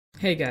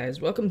Hey guys,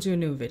 welcome to a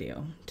new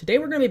video. Today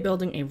we're going to be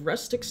building a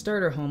rustic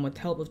starter home with the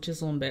help of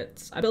Chisel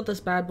Bits. I built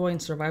this bad boy in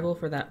survival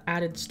for that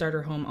added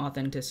starter home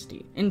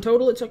authenticity. In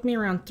total it took me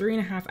around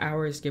 3.5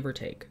 hours give or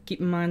take.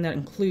 Keep in mind that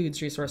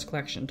includes resource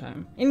collection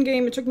time. In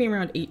game it took me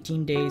around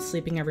 18 days,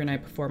 sleeping every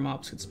night before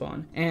mobs could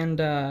spawn. And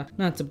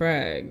not to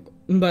brag,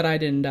 but I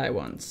didn't die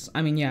once.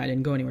 I mean, yeah, I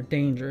didn't go anywhere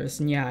dangerous,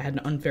 and yeah, I had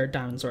an unfair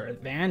diamond sword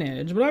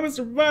advantage, but I'm a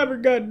survivor,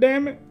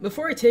 goddammit!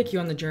 Before I take you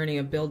on the journey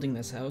of building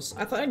this house,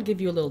 I thought I'd give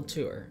you a little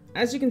tour.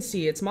 As you can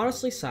see, it's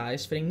modestly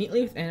sized, fitting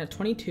neatly within a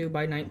 22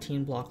 by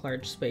 19 block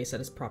large space at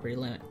its property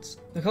limits.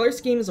 The color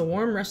scheme is a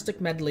warm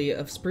rustic medley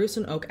of spruce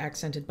and oak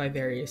accented by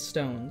various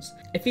stones.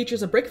 It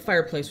features a brick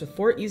fireplace with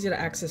 4 easy to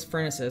access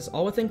furnaces,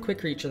 all within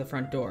quick reach of the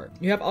front door.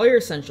 You have all your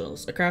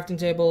essentials, a crafting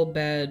table,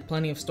 bed,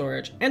 plenty of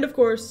storage, and of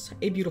course,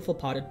 a beautiful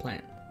potted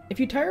plant. If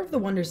you tire of the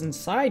wonders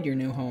inside your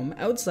new home,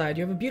 outside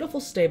you have a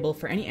beautiful stable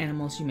for any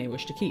animals you may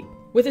wish to keep.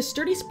 With a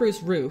sturdy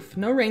spruce roof,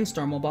 no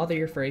rainstorm will bother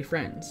your furry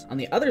friends. On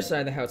the other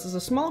side of the house is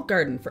a small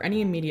garden for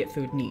any immediate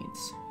food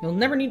needs. You'll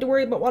never need to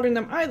worry about watering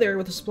them either,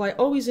 with a supply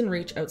always in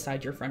reach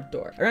outside your front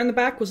door. Around the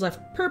back was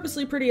left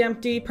purposely pretty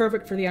empty,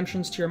 perfect for the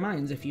entrance to your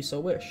mines if you so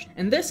wished.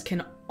 And this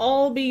can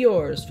all be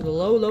yours for the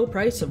low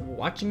price of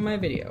watching my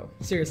video.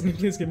 Seriously,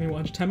 please give me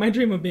watch time. I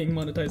dream of being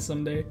monetized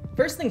someday.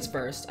 First things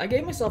first, I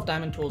gave myself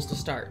diamond tools to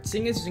start,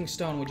 seeing as using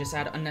stone would just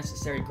add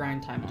unnecessary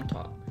grind time on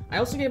top. I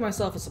also gave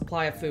myself a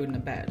supply of food and a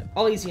bed.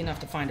 All easy enough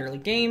to find early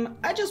game.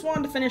 I just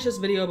wanted to finish this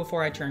video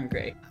before I turn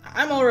gray.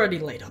 I'm already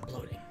late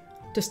uploading.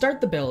 To start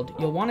the build,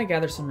 you'll want to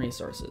gather some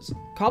resources.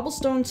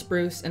 Cobblestone,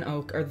 spruce, and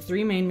oak are the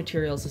 3 main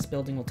materials this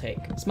building will take.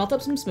 Smelt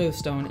up some smooth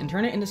stone and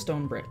turn it into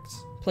stone bricks.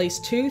 Place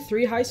 2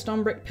 3-high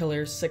stone brick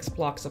pillars 6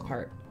 blocks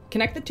apart.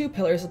 Connect the 2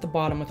 pillars at the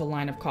bottom with a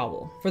line of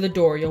cobble. For the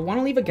door, you'll want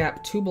to leave a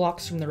gap 2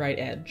 blocks from the right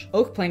edge.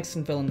 Oak planks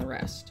can fill in the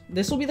rest.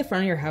 This will be the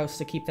front of your house,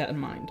 so keep that in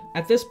mind.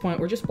 At this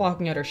point, we're just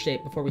blocking out our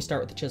shape before we start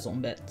with the chisel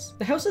and bits.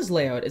 The house's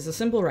layout is a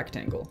simple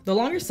rectangle. The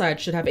longer side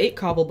should have 8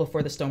 cobble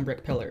before the stone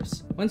brick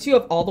pillars. Once you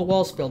have all the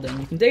walls filled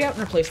in, you can dig out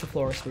and replace the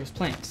floor with spruce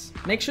planks.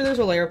 Make sure there's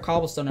a layer of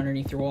cobblestone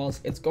underneath your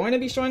walls. It's going to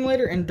be showing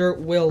later and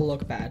dirt will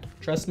look bad.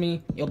 Trust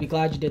me, you'll be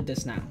glad you did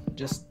this now.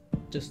 Just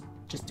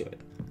do it.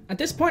 At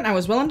this point, I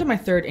was well into my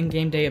 3rd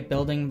in-game day of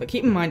building, but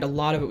keep in mind a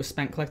lot of it was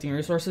spent collecting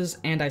resources,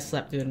 and I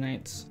slept through the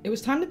nights. It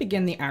was time to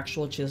begin the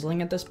actual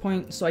chiseling at this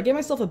point, so I gave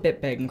myself a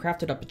bit big and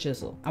crafted up a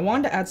chisel. I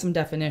wanted to add some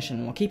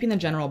definition while keeping the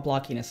general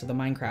blockiness of the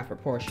Minecraft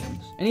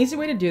proportions. An easy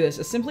way to do this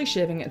is simply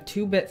shaving a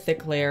 2-bit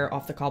thick layer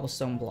off the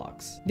cobblestone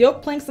blocks. The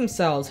oak planks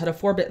themselves had a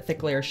 4-bit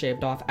thick layer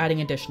shaved off,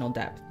 adding additional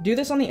depth. Do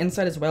this on the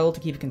inside as well to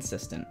keep it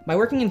consistent. By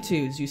working in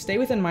 2s, you stay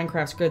within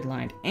Minecraft's grid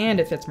line, and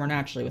it fits more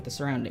naturally with the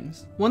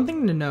surroundings. One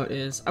thing to note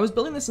is, I was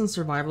building this in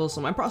survival,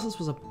 so my process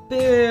was a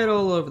bit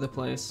all over the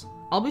place.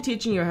 I'll be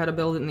teaching you how to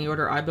build it in the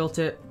order I built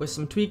it, with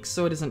some tweaks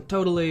so it isn't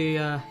totally,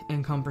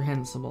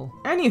 incomprehensible.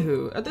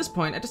 Anywho, at this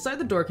point, I decided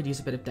the door could use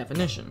a bit of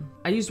definition.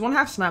 I used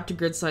 1/2 snap to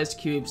grid-sized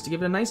cubes to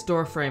give it a nice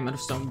door frame out of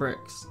stone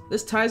bricks.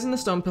 This ties in the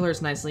stone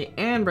pillars nicely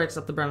and breaks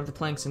up the brown of the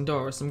planks and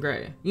door with some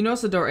gray. You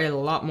notice the door ate a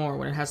lot more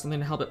when it has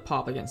something to help it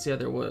pop against the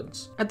other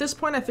woods. At this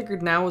point, I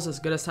figured now was as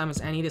good a time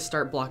as any to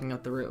start blocking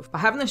out the roof. By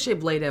having the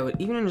shape laid out,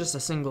 even in just a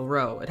single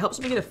row, it helps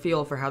me get a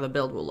feel for how the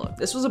build will look.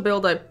 This was a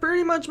build I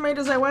pretty much made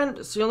as I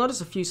went, so you'll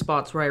notice a few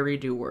spots where I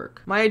redo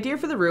work. My idea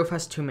for the roof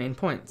has 2 main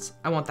points.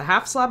 I want the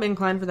half slab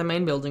incline for the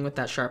main building with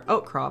that sharp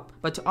outcrop,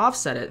 but to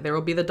offset it, there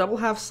will be the double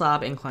half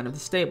slab incline of the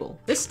stable.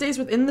 This stays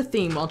within the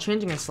theme while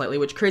changing it slightly,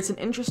 which creates an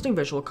interesting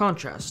visual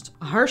contrast.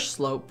 A harsh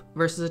slope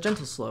versus a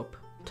gentle slope.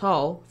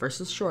 Tall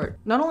versus short.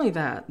 Not only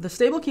that, the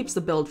stable keeps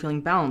the build feeling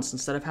balanced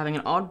instead of having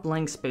an odd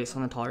blank space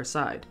on the taller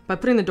side. By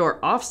putting the door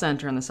off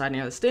center on the side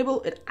near the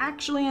stable, it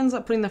actually ends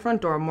up putting the front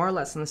door more or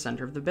less in the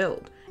center of the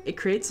build. It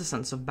creates a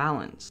sense of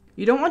balance.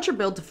 You don't want your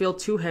build to feel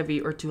too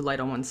heavy or too light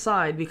on one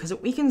side because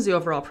it weakens the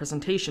overall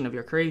presentation of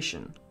your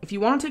creation. If you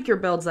want to take your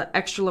builds that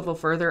extra level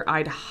further,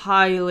 I'd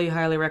highly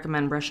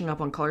recommend brushing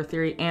up on color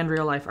theory and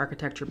real life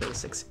architecture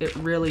basics. It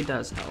really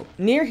does help.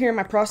 Near here,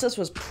 my process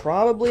was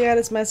probably at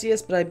its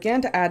messiest, but I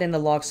began to add in the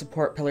log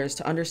support pillars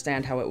to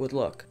understand how it would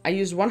look. I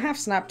used 1/2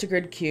 snap to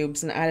grid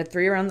cubes and added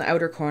 3 around the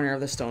outer corner of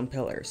the stone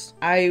pillars.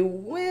 I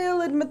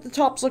will admit the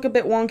tops look a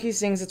bit wonky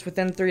seeing it's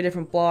within 3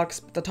 different blocks,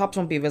 but the tops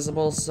won't be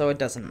visible, so it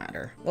doesn't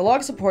matter. The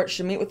log support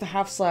should meet with the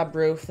half slab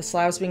roof, the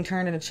slabs being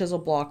turned into chisel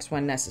blocks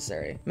when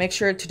necessary. Make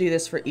sure to do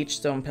this for each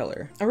stone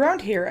pillar.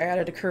 Around here, I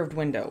added a curved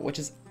window, which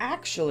is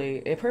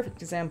actually a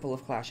perfect example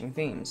of clashing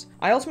themes.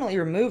 I ultimately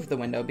removed the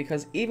window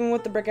because even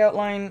with the brick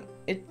outline,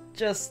 it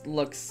just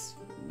looks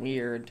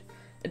weird.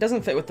 It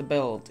doesn't fit with the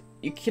build.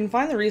 You can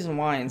find the reason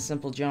why in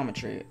simple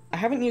geometry. I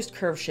haven't used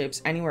curved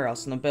shapes anywhere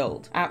else in the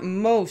build. At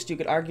most, you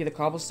could argue the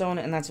cobblestone,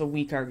 and that's a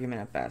weak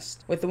argument at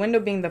best. With the window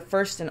being the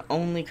first and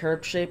only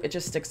curved shape, it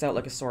just sticks out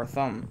like a sore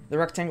thumb. The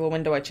rectangle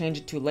window I change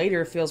it to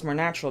later feels more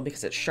natural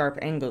because it's sharp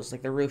angles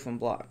like the roof and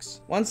blocks.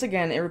 Once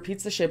again, it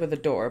repeats the shape of the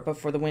door, but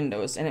for the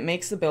windows, and it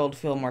makes the build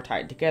feel more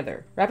tied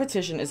together.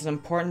 Repetition is an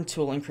important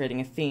tool in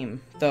creating a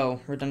theme, though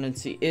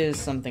redundancy is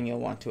something you'll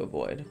want to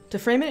avoid. To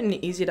frame it in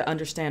an easy to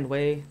understand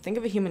way, think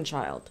of a human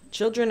child.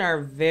 Children are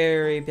are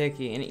very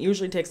picky, and it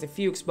usually takes a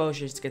few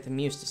exposures to get them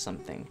used to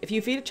something. If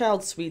you feed a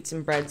child sweets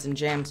and breads and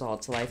jams all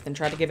its life, then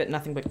try to give it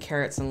nothing but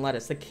carrots and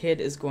lettuce, the kid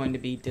is going to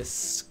be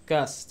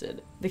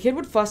disgusted. The kid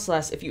would fuss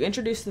less if you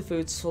introduce the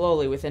food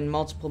slowly within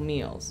multiple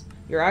meals.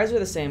 Your eyes are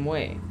the same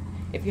way.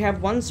 If you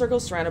have one circle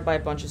surrounded by a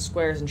bunch of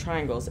squares and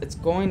triangles, it's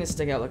going to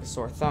stick out like a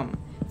sore thumb.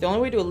 The only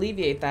way to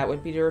alleviate that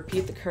would be to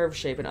repeat the curve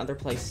shape in other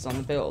places on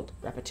the build.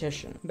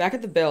 Repetition. Back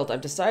at the build,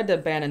 I've decided to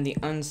abandon the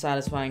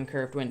unsatisfying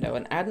curved window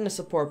and add in a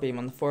support beam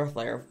on the fourth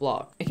layer of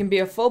block. It can be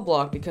a full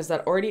block because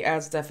that already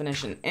adds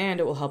definition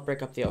and it will help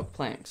break up the oak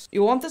planks.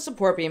 You want the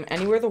support beam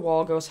anywhere the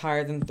wall goes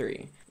higher than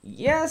 3.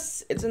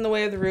 Yes, it's in the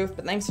way of the roof,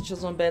 but thanks to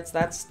Chisel Bits,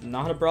 that's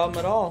not a problem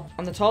at all.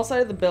 On the tall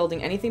side of the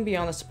building, anything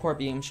beyond the support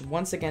beam should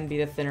once again be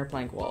the thinner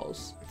plank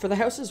walls. For the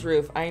house's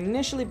roof, I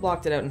initially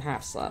blocked it out in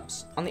half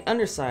slabs. On the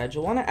underside,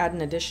 you'll want to add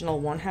an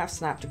additional 1/2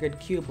 snap to grid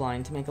cube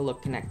line to make it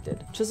look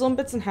connected. Chisel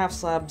bits and half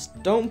slabs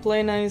don't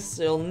play nice,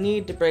 so you'll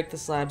need to break the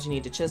slabs you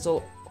need to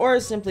chisel, or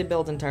simply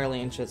build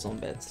entirely in Chisel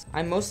Bits.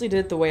 I mostly did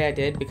it the way I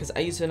did because I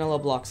use vanilla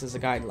blocks as a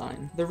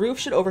guideline. The roof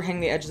should overhang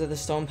the edges of the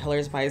stone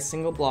pillars by a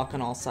single block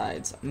on all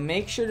sides.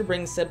 Make sure to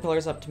bring said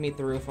pillars up to meet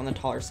the roof on the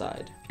taller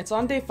side. It's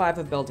on day 5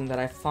 of building that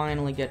I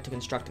finally get to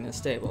constructing the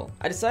stable.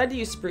 I decided to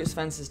use spruce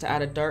fences to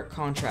add a dark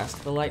contrast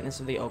to the lightness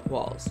of the oak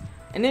walls.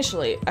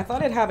 Initially, I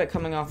thought I'd have it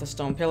coming off the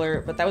stone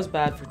pillar, but that was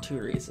bad for 2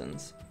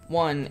 reasons.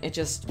 1, it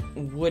just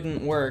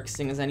wouldn't work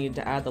seeing as I needed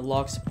to add the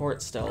log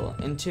support still,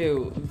 and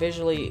 2,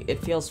 visually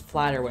it feels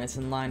flatter when it's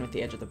in line with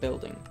the edge of the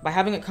building. By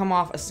having it come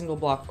off a single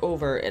block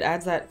over, it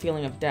adds that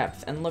feeling of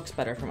depth and looks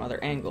better from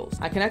other angles.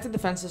 I connected the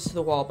fences to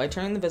the wall by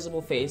turning the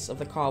visible face of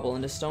the cobble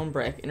into stone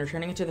brick and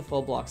returning it to the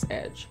full block's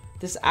edge.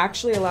 This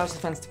actually allows the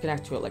fence to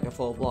connect to it like a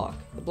full block.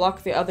 The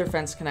block the other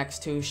fence connects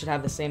to should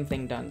have the same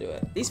thing done to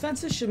it. These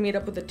fences should meet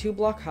up with the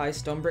 2-block high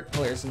stone brick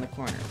pillars in the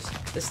corners.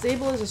 The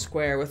stable is a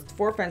square with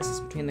 4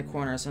 fences between the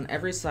corners on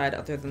every side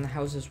other than the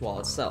house's wall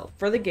itself.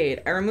 For the gate,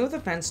 I removed the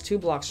fence 2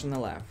 blocks from the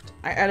left.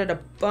 I added a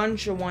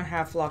bunch of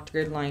 1/2 blocked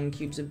grid line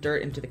cubes of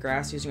dirt into the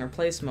grass using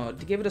replace mode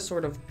to give it a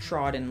sort of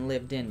trodden,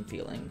 lived-in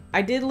feeling.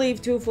 I did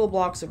leave 2 full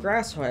blocks of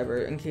grass, however,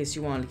 in case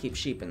you wanted to keep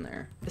sheep in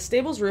there. The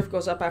stable's roof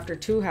goes up after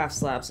 2 half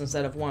slabs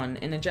instead of 1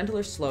 in a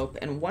gentler slope,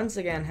 and once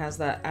again has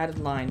that added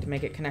line to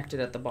make it connected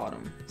at the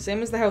bottom.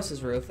 Same as the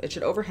house's roof, it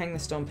should overhang the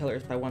stone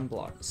pillars by 1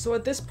 block. So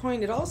at this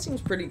point, it all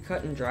seems pretty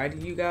cut and dry to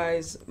you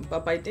guys,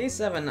 but by day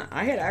 7,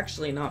 I had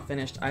actually not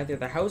finished either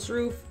the house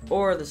roof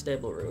or the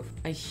stable roof.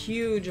 A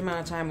huge amount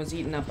of time was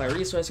eaten up by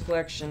resource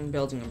collection,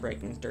 building and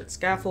breaking dirt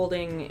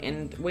scaffolding,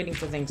 and waiting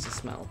for things to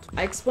smelt.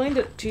 I explained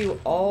it to you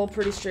all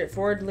pretty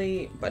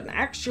straightforwardly, but in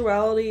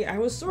actuality, I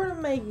was sort of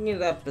making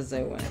it up as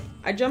I went.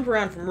 I jumped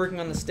around from working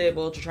on the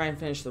stable to try and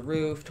finish the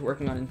roof to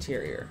working on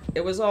interior.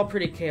 It was all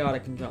pretty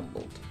chaotic and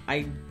jumbled.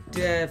 I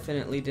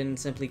definitely didn't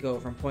simply go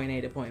from point A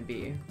to point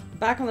B.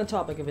 Back on the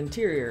topic of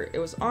interior, it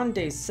was on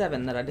day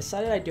 7 that I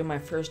decided I'd do my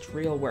first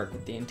real work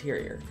with the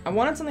interior. I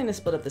wanted something to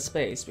split up the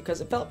space because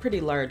it felt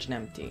pretty large and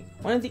empty.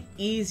 One of the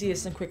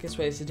easiest and quickest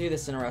ways to do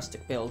this in a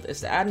rustic build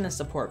is to add in a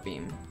support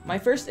beam. My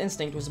first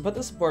instinct was to put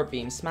the support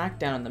beam smack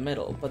down in the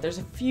middle, but there's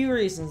a few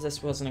reasons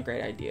this wasn't a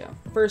great idea.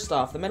 First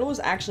off, the middle was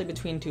actually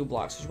between 2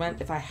 blocks, which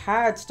meant if I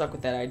had stuck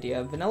with that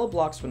idea, vanilla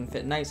blocks wouldn't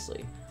fit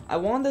nicely. I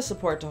wanted the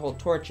support to hold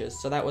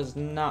torches, so that was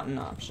not an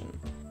option.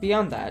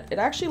 Beyond that, it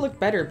actually looked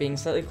better being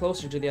slightly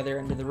closer to the other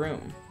end of the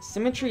room.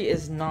 Symmetry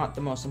is not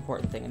the most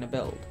important thing in a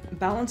build.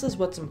 Balance is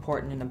what's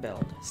important in a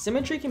build.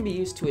 Symmetry can be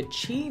used to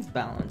achieve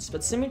balance,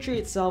 but symmetry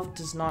itself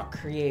does not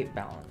create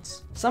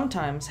balance.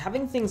 Sometimes,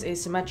 having things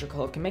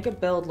asymmetrical can make a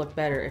build look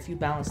better if you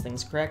balance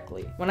things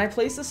correctly. When I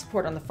placed the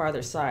support on the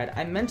farther side,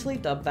 I mentally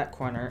dubbed that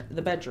corner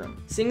the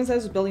bedroom. Seeing as I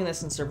was building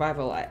this in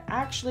survival, I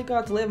actually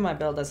got to live my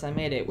build as I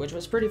made it, which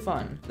was pretty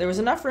fun. There was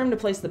enough room to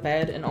place the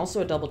bed and also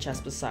a double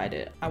chest beside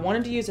it. I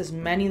wanted to use as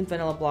many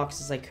vanilla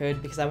blocks as I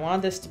could because I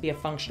wanted this to be a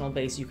functional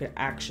base you could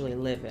actually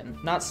live in,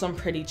 not some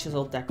pretty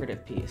chiseled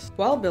decorative piece.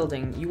 While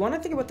building, you want to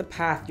think about the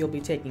path you'll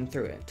be taking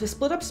through it. To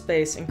split up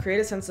space and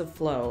create a sense of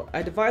flow,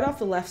 I divide off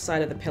the left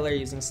side of the pillar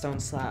using stone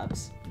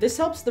slabs. This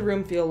helps the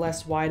room feel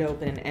less wide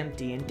open and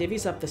empty and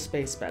divvies up the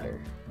space better.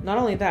 Not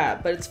only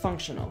that, but it's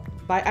functional.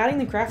 By adding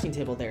the crafting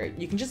table there,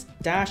 you can just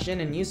dash in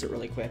and use it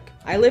really quick.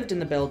 I lived in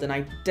the build and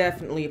I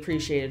definitely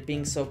appreciated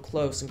being so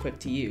close and quick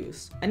to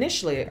use.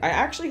 Initially, I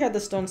actually had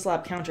the stone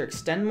slab counter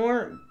extend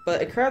more,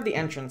 but it crowded the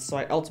entrance, so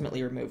I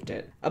ultimately removed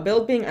it. A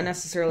build being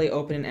unnecessarily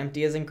open and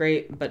empty isn't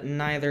great, but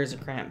neither is a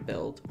cramped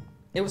build.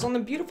 It was on the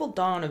beautiful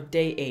dawn of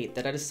day 8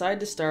 that I decided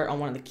to start on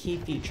one of the key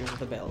features of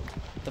the build,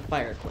 the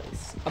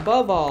fireplace.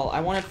 Above all,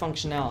 I wanted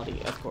functionality,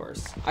 of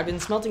course. I've been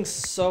smelting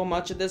so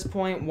much at this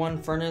point,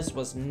 1 furnace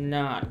was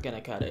not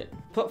gonna cut it.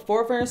 Put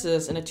 4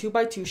 furnaces in a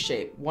 2x2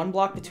 shape, 1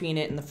 block between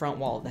it and the front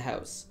wall of the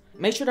house.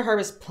 Make sure to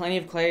harvest plenty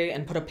of clay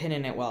and put a pin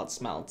in it while it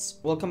smelts.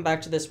 We'll come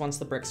back to this once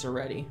the bricks are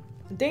ready.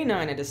 Day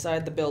 9, I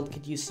decided the build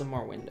could use some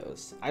more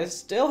windows. I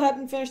still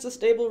hadn't finished the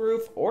stable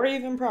roof or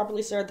even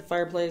properly started the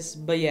fireplace,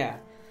 but yeah.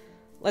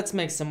 Let's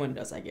make some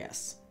windows, I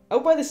guess.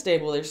 Out by the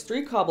stable, there's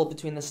 3 cobble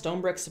between the stone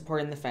brick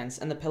supporting the fence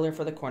and the pillar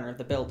for the corner of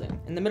the building.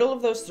 In the middle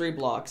of those 3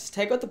 blocks,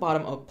 take out the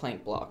bottom oak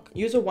plank block.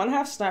 Use a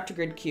 1/2 snap to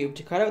grid cube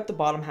to cut out the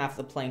bottom half of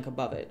the plank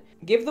above it.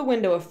 Give the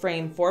window a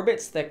frame 4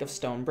 bits thick of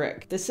stone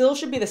brick. The sill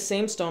should be the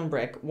same stone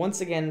brick,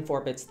 once again 4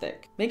 bits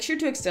thick. Make sure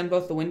to extend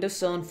both the window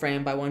sill and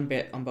frame by 1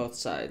 bit on both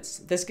sides.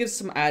 This gives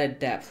some added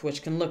depth,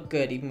 which can look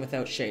good even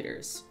without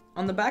shaders.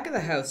 On the back of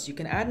the house, you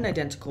can add an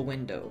identical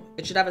window.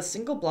 It should have a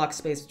single block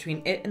space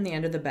between it and the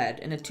end of the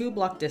bed, and a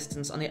 2-block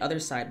distance on the other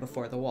side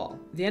before the wall.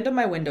 The end of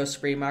my window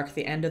spree marked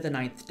the end of the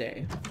 9th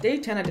day. Day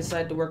 10, I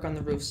decided to work on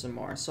the roof some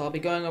more, so I'll be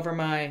going over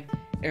my,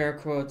 air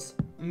quotes,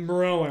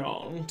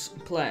 brilliant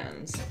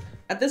plans.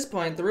 At this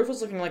point, the roof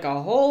was looking like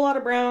a whole lot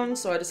of brown,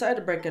 so I decided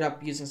to break it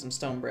up using some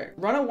stone brick.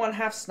 Run a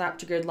 1/2 snap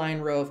to grid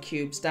line row of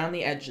cubes down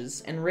the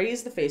edges, and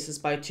raise the faces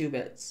by 2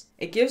 bits.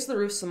 It gives the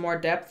roof some more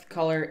depth,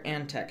 color,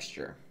 and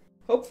texture.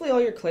 Hopefully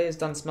all your clay is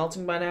done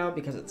smelting by now,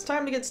 because it's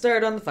time to get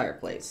started on the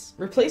fireplace.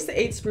 Replace the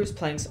 8 spruce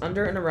planks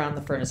under and around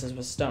the furnaces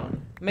with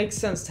stone. Makes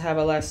sense to have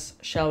a less,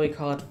 shall we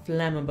call it,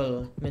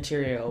 flammable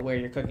material where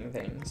you're cooking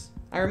things.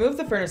 I removed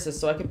the furnaces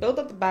so I could build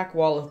up the back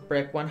wall of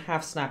brick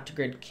 1/2 snap to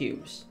grid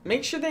cubes.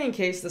 Make sure they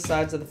encase the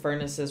sides of the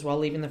furnaces while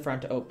leaving the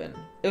front open.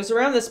 It was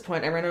around this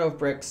point I ran out of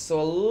bricks, so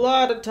a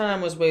lot of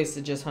time was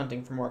wasted just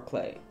hunting for more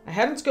clay. I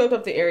hadn't scoped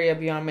up the area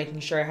beyond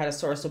making sure I had a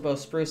source of both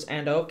spruce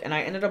and oak, and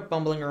I ended up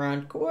bumbling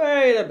around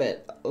quite a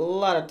bit. A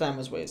lot of time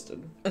was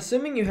wasted.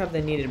 Assuming you have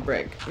the needed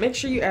brick, make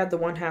sure you add the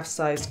 1/2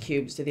 sized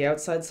cubes to the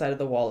outside side of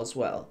the wall as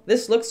well.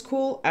 This looks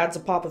cool, adds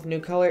a pop of new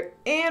color,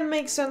 and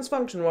makes sense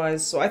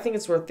function-wise, so I think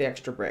it's worth the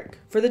extra brick.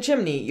 For the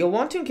chimney, you'll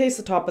want to encase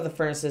the top of the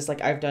furnaces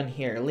like I've done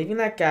here, leaving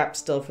that gap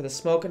still for the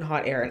smoke and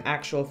hot air an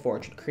actual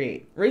forge would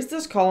create. Raise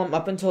this column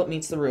up until it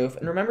meets the roof,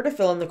 and remember to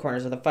fill in the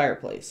corners of the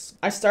fireplace.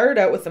 I started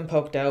out with them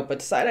poked out, but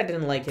decided I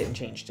didn't like it and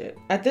changed it.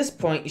 At this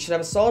point, you should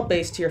have a solid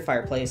base to your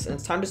fireplace, and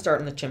it's time to start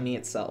on the chimney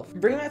itself.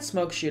 Bring that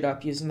smoke chute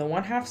up using the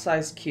 1/2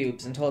 sized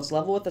cubes until it's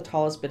level with the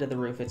tallest bit of the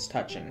roof it's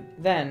touching.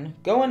 Then,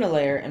 go in a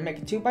layer and make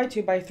a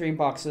 2x2x3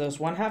 box of those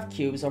 1/2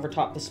 cubes over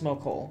top the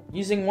smoke hole.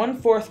 Using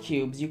 1/4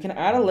 cubes, you can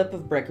add a lip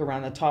of brick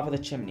around the top of the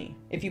chimney.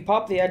 If you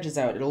pop the edges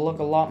out, it'll look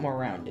a lot more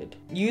rounded.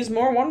 Use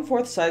more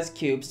 1/4 sized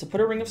cubes to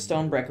put a ring of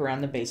stone brick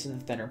around the base of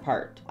the thinner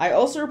part. I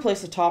also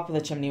replaced the top of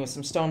the chimney with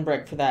some stone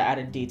brick for that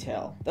added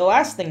detail. The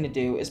last thing to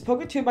do is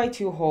poke a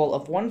 2x2 hole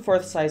of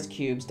 1/4 sized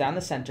cubes down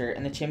the center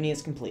and the chimney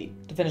is complete.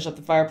 To finish up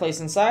the fireplace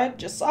inside,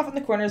 just soften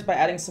the corners by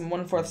adding some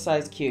 1/4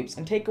 sized cubes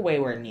and take away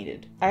where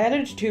needed. I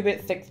added a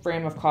 2-bit thick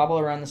frame of cobble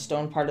around the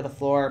stone part of the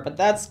floor, but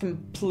that's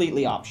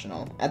completely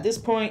optional. At this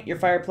point, your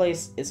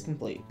fireplace is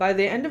complete. By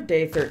the end of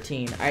day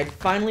 13, I had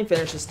finally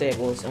finished the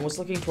stables and was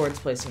looking towards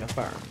placing a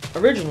farm.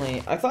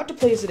 Originally, I thought to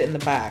place it in the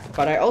back,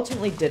 but I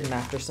ultimately didn't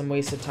after some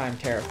wasted time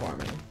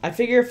terraforming. I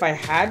figure if I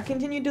had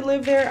continued to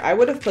live there, I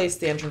would have placed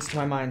the entrance to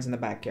my mines in the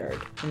backyard.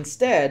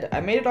 Instead,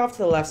 I made it off to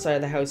the left side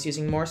of the house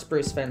using more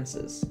spruce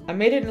fences. I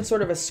made it in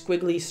sort of a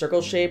squiggly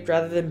circle shape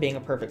rather than being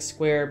a perfect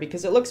square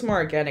because it looks more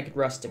organic and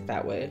rustic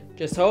that way.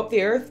 Just hoe up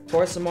the earth,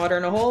 pour some water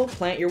in a hole,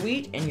 plant your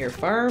wheat, and your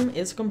farm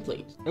is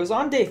complete. It was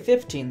on day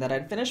 15 that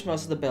I'd finished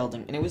most of the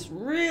building, and it was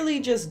really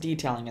just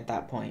detailing at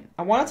that point.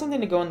 I wanted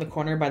something to go in the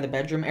corner by the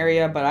bedroom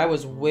area, but I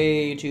was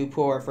way too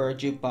poor for a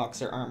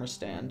jukebox or armor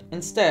stand.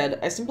 Instead,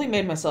 I simply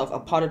made myself a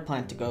potted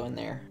plant to go in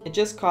there. It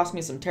just cost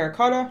me some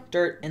terracotta,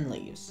 dirt, and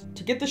leaves.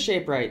 To get the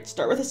shape right,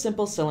 start with a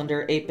simple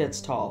cylinder 8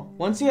 bits tall.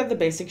 Once you have the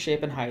basic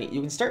shape and height,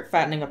 you can start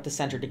fattening up the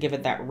center to give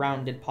it that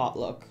rounded pot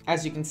look.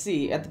 As you can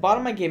see, at the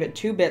bottom I gave it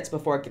 2 bits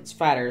before it gets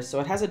fatter, so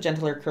it has a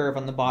gentler curve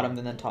on the bottom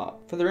than the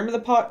top. For the rim of the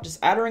pot, just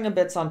add a ring of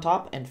bits on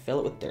top and fill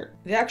it with dirt.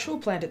 The actual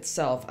plant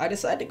itself, I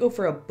decided to go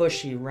for a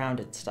bushy,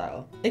 rounded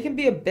style. It can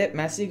be a bit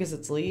messy because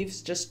it's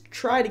leaves, just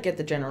try to get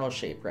the general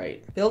shape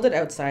right. Build it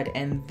outside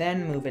and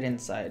then move it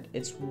inside.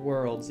 It's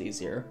worlds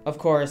easier. Of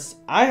course,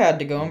 I had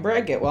to go and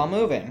break it while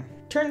moving.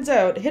 Turns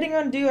out, hitting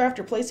undo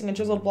after placing a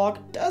chiseled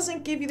block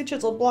doesn't give you the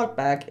chiseled block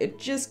back, it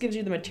just gives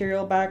you the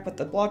material back, but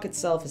the block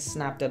itself is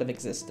snapped out of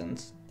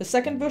existence. The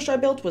second bush I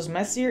built was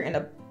messier and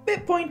a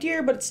bit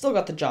pointier, but it still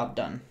got the job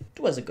done.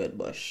 It was a good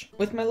bush.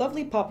 With my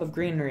lovely pop of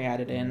greenery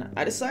added in,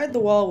 I decided the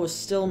wall was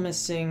still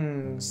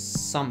missing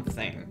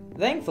something.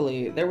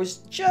 Thankfully, there was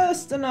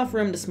just enough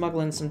room to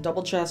smuggle in some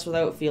double chests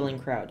without feeling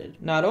crowded.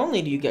 Not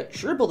only do you get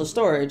triple the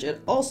storage,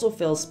 it also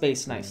fills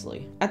space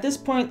nicely. At this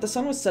point, the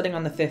sun was setting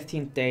on the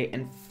 15th day,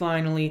 and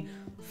finally,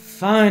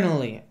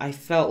 I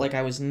felt like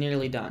I was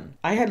nearly done.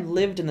 I had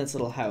lived in this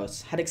little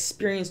house, had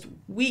experienced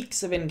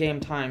weeks of in-game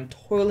time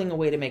toiling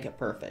away to make it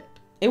perfect.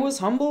 It was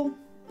humble,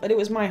 but it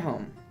was my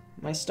home.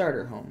 My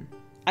starter home.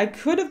 I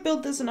could have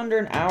built this in under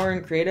an hour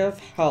in creative,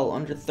 hell,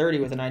 under 30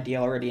 with an idea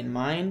already in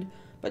mind,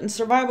 but in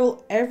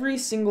survival, every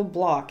single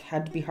block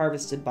had to be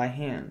harvested by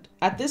hand.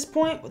 At this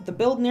point, with the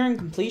build nearing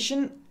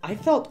completion, I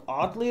felt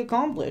oddly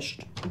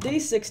accomplished. Day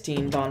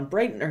 16 dawned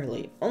bright and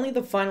early, only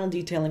the final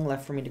detailing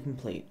left for me to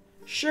complete.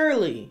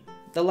 Surely,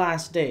 the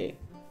last day.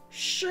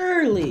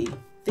 Surely,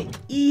 the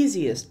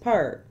easiest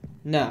part.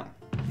 No,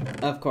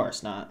 of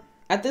course not.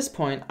 At this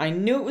point, I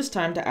knew it was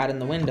time to add in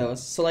the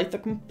windows, so like the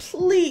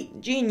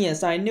complete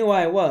genius I knew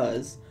I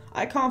was,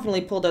 I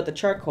confidently pulled out the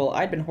charcoal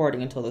I'd been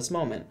hoarding until this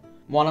moment.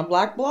 Want a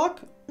black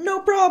block? No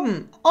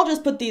problem! I'll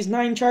just put these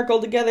 9 charcoal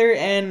together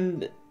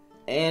and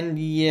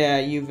yeah,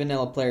 you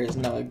vanilla players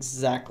know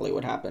exactly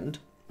what happened.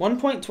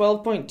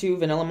 1.12.2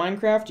 vanilla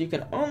Minecraft, you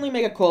can only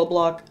make a coal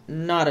block,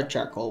 not a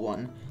charcoal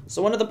one.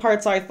 So one of the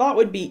parts I thought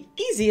would be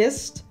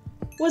easiest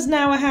was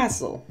now a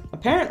hassle.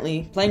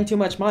 Apparently, playing too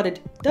much modded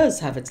does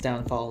have its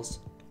downfalls.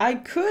 I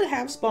could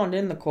have spawned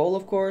in the coal,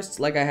 of course,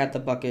 like I had the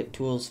bucket,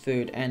 tools,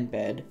 food, and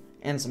bed.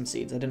 And some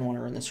seeds. I didn't want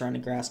to ruin the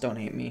surrounding grass, don't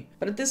hate me.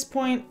 But at this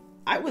point,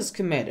 I was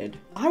committed.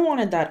 I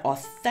wanted that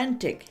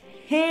authentic,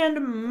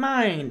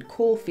 hand-mined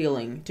coal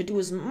feeling to do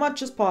as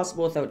much as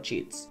possible without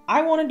cheats.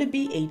 I wanted to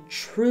be a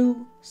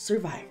true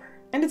survivor.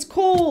 And it's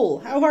coal!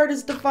 How hard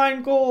is it to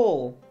find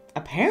coal?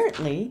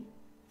 Apparently,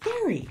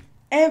 very.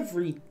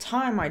 Every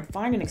time I'd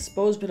find an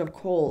exposed bit of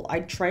coal,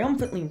 I'd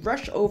triumphantly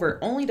rush over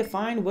only to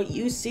find what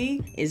you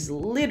see is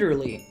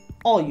literally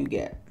all you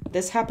get.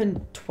 This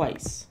happened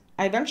twice.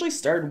 I eventually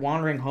started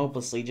wandering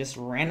hopelessly, just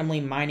randomly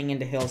mining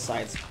into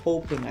hillsides,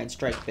 hoping I'd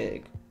strike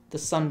big. The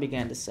sun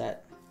began to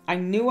set. I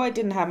knew I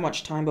didn't have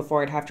much time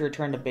before I'd have to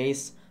return to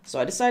base, so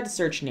I decided to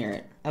search near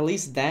it. At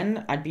least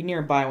then, I'd be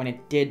nearby when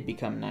it did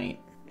become night.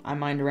 I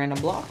mined a random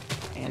block,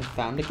 and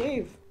found a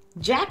cave.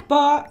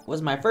 Jackpot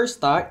was my first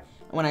thought.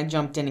 When I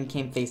jumped in and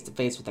came face to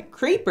face with a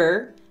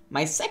creeper,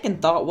 my second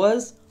thought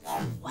was,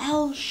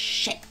 well,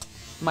 shit.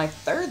 My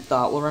third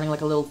thought while running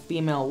like a little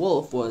female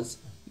wolf was,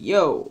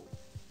 yo,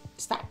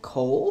 is that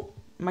coal?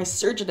 My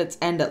search at its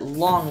end at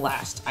long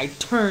last, I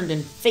turned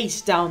and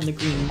faced down the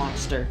green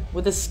monster.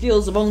 With the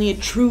skills of only a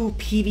true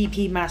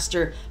PvP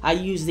master, I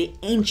used the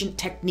ancient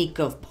technique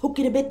of poke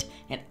it a bit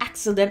and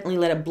accidentally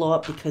let it blow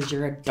up because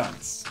you're a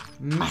dunce.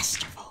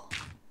 Masterful.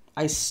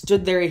 I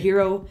stood there a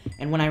hero,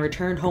 and when I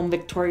returned home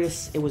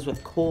victorious, it was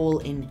with coal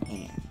in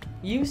hand.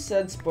 Use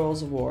said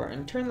spoils of war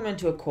and turn them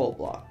into a coal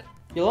block.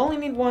 You'll only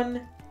need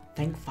one,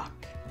 thank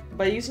fuck.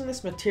 By using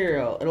this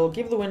material, it'll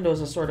give the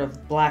windows a sort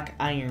of black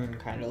iron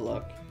kind of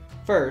look.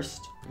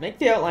 First, make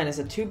the outline as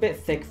a 2-bit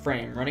thick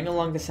frame running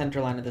along the center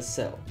line of the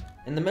sill.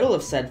 In the middle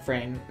of said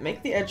frame,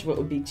 make the edge of what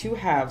would be 2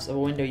 halves of a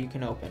window you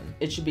can open.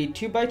 It should be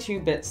 2 by 2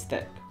 bits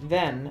thick.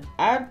 Then,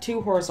 add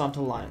 2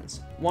 horizontal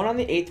lines, one on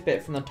the 8th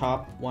bit from the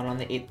top, one on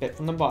the 8th bit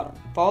from the bottom.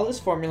 Follow this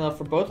formula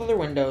for both other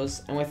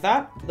windows, and with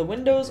that, the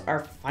windows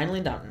are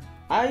finally done.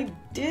 I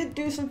did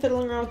do some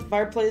fiddling around with the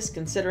fireplace,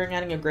 considering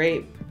adding a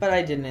grate, but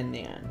I didn't in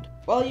the end.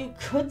 While you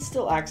could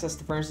still access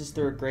the furnaces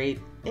through a grate,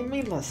 it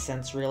made less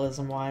sense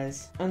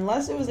realism-wise.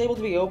 Unless it was able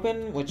to be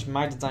open, which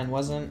my design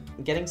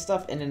wasn't, getting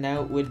stuff in and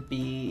out would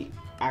be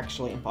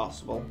actually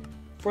impossible.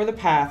 For the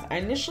path, I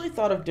initially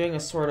thought of doing a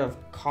sort of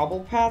cobble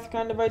path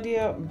kind of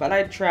idea, but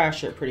I'd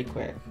trash it pretty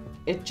quick.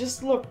 It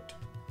just looked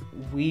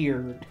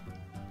weird.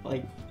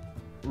 Like,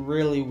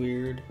 really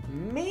weird.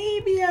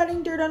 Maybe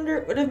adding dirt under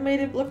it would have made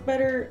it look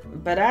better,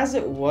 but as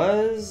it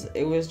was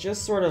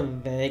just sort of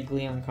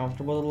vaguely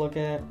uncomfortable to look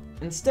at.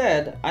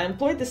 Instead, I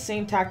employed the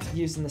same tactic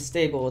used in the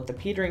stable with the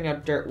petering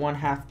out dirt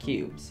 1/2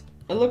 cubes.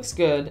 It looks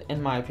good,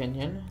 in my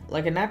opinion,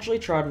 like a naturally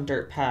trodden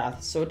dirt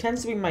path, so it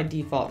tends to be my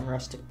default in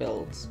rustic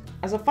builds.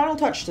 As a final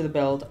touch to the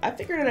build, I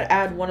figured I'd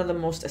add one of the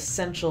most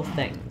essential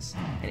things,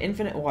 an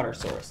infinite water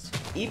source.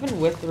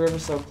 Even with the river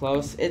so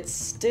close, it's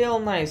still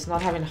nice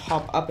not having to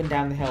hop up and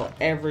down the hill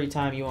every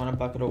time you want a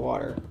bucket of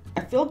water.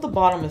 I filled the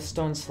bottom with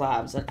stone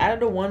slabs and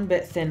added a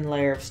 1-bit thin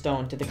layer of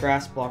stone to the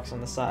grass blocks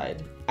on the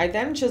side. I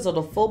then chiseled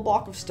a full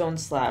block of stone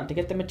slab to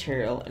get the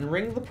material and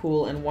ringed the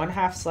pool in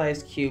 1/2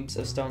 sized cubes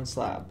of stone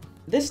slab.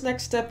 This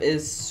next step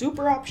is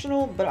super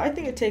optional, but I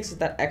think it takes it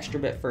that extra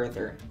bit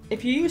further.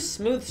 If you use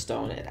smooth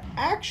stone, it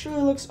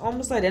actually looks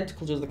almost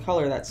identical to the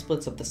color that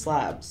splits up the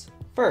slabs.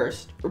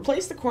 First,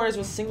 replace the corners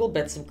with single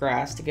bits of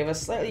grass to give a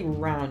slightly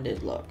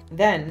rounded look.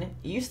 Then,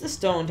 use the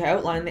stone to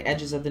outline the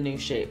edges of the new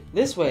shape.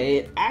 This way,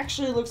 it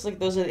actually looks like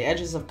those are the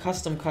edges of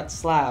custom cut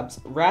slabs,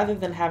 rather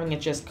than having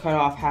it just cut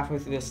off halfway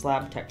through the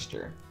slab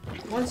texture.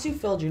 Once you've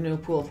filled your new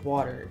pool with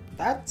water,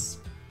 that's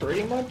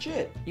pretty much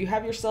it. You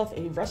have yourself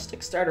a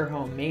rustic starter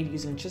home made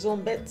using Chisel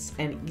Bits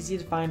and easy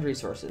to find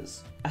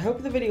resources. I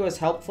hope the video was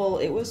helpful.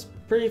 It was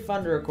pretty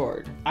fun to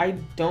record. I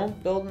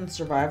don't build in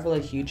survival a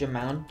huge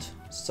amount,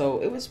 so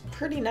it was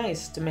pretty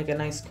nice to make a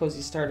nice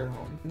cozy starter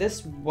home.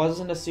 This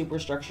wasn't a super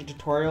structured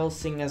tutorial,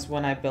 seeing as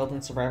when I build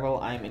in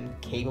survival I'm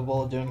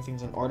incapable of doing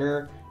things in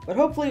order, but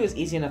hopefully it was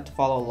easy enough to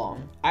follow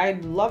along.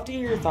 I'd love to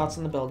hear your thoughts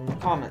on the build in the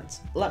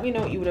comments. Let me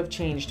know what you would have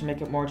changed to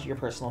make it more to your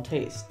personal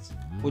tastes.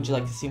 Would you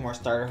like to see more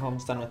starter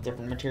homes done with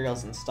different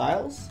materials and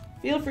styles?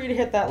 Feel free to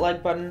hit that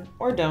like button,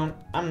 or don't,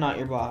 I'm not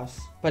your boss.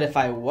 But if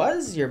I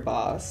was your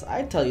boss,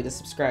 I'd tell you to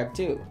subscribe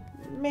too.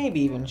 Maybe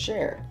even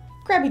share.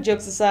 Crappy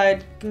jokes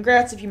aside,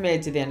 congrats if you made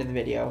it to the end of the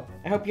video.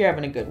 I hope you're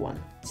having a good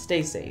one.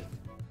 Stay safe.